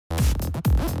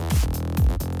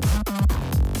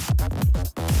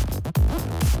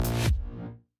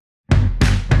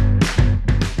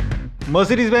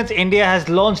Mercedes-Benz India has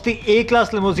launched the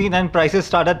A-Class Limousine and prices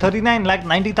start at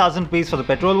 39,90,000 rupees for the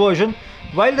petrol version,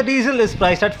 while the diesel is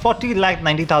priced at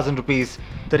 40,90,000 rupees.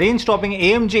 The range-topping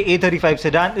AMG A35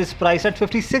 sedan is priced at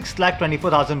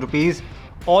 56,24,000 rupees.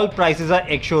 All prices are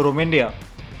ex-showroom India.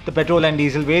 The petrol and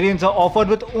diesel variants are offered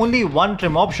with only one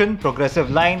trim option, progressive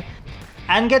line,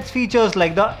 and gets features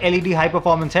like the LED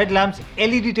high-performance headlamps,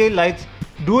 LED tail lights,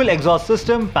 dual exhaust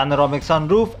system, panoramic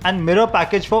sunroof, and mirror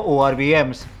package for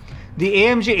ORVMs. The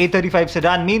AMG A35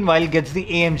 sedan meanwhile gets the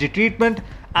AMG treatment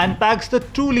and packs the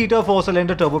 2-litre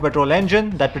 4-cylinder turbo petrol engine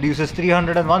that produces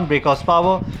 301 brake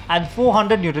horsepower and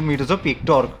 400 Nm of peak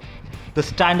torque. The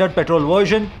standard petrol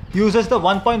version uses the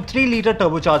 1.3-litre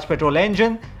turbocharged petrol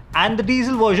engine, and the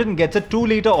diesel version gets a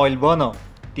 2-litre oil burner.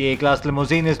 The A-Class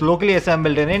Limousine is locally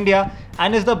assembled in India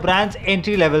and is the brand's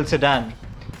entry-level sedan.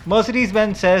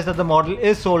 Mercedes-Benz says that the model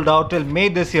is sold out till May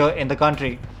this year in the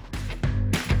country.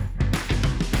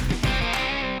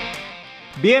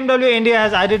 BMW India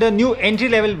has added a new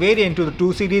entry-level variant to the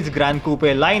 2 Series Grand Coupe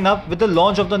lineup with the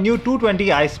launch of the new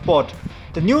 220i Sport.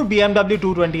 The new BMW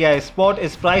 220i Sport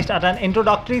is priced at an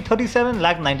introductory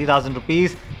 37,90,000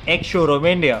 rupees ex-showroom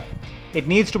India. It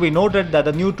needs to be noted that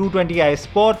the new 220i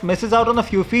Sport misses out on a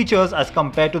few features as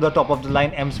compared to the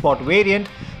top-of-the-line M Sport variant,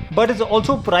 but is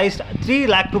also priced 3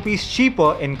 lakh rupees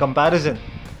cheaper in comparison.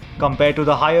 Compared to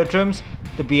the higher trims,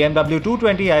 the BMW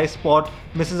 220i Sport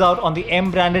misses out on the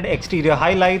M-branded exterior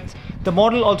highlights. The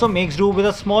model also makes do with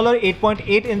a smaller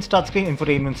 8.8-inch touchscreen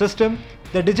infotainment system.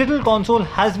 The digital console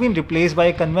has been replaced by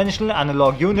a conventional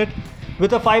analog unit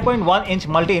with a 5.1-inch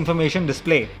multi-information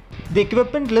display. The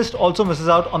equipment list also misses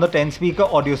out on the 10-speaker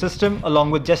audio system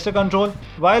along with gesture control,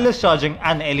 wireless charging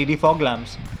and LED fog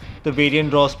lamps. The variant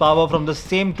draws power from the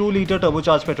same 2-litre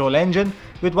turbocharged petrol engine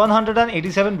with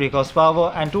 187 brake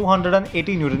horsepower and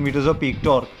 280 Nm of peak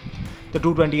torque. The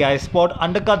 220i Sport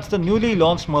undercuts the newly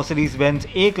launched Mercedes-Benz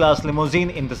A-Class Limousine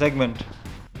in the segment.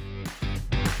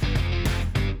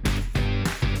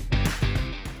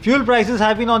 Fuel prices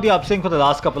have been on the upswing for the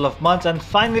last couple of months, and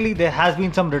finally there has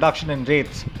been some reduction in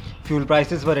rates. Fuel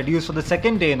prices were reduced for the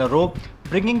second day in a row,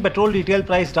 bringing petrol retail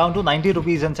price down to 90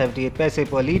 rupees and 78 paise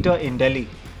per litre in Delhi.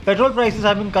 Petrol prices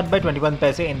have been cut by 21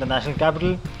 paise in the national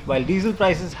capital, while diesel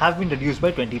prices have been reduced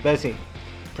by 20 paise.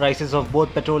 Prices of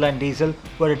both petrol and diesel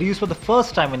were reduced for the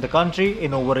first time in the country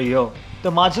in over a year.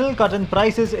 The marginal cut in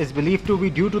prices is believed to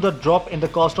be due to the drop in the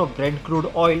cost of Brent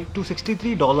crude oil to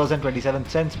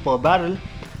 $63.27 per barrel,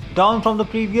 down from the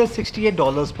previous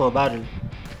 $68 per barrel.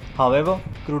 However,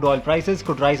 crude oil prices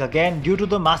could rise again due to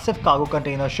the massive cargo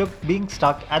container ship being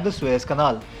stuck at the Suez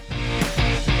Canal.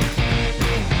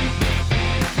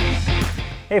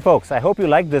 Hey folks, I hope you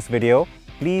liked this video.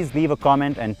 Please leave a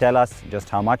comment and tell us just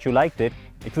how much you liked it.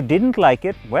 If you didn't like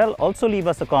it, well, also leave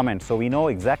us a comment so we know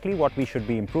exactly what we should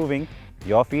be improving.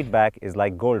 Your feedback is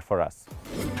like gold for us.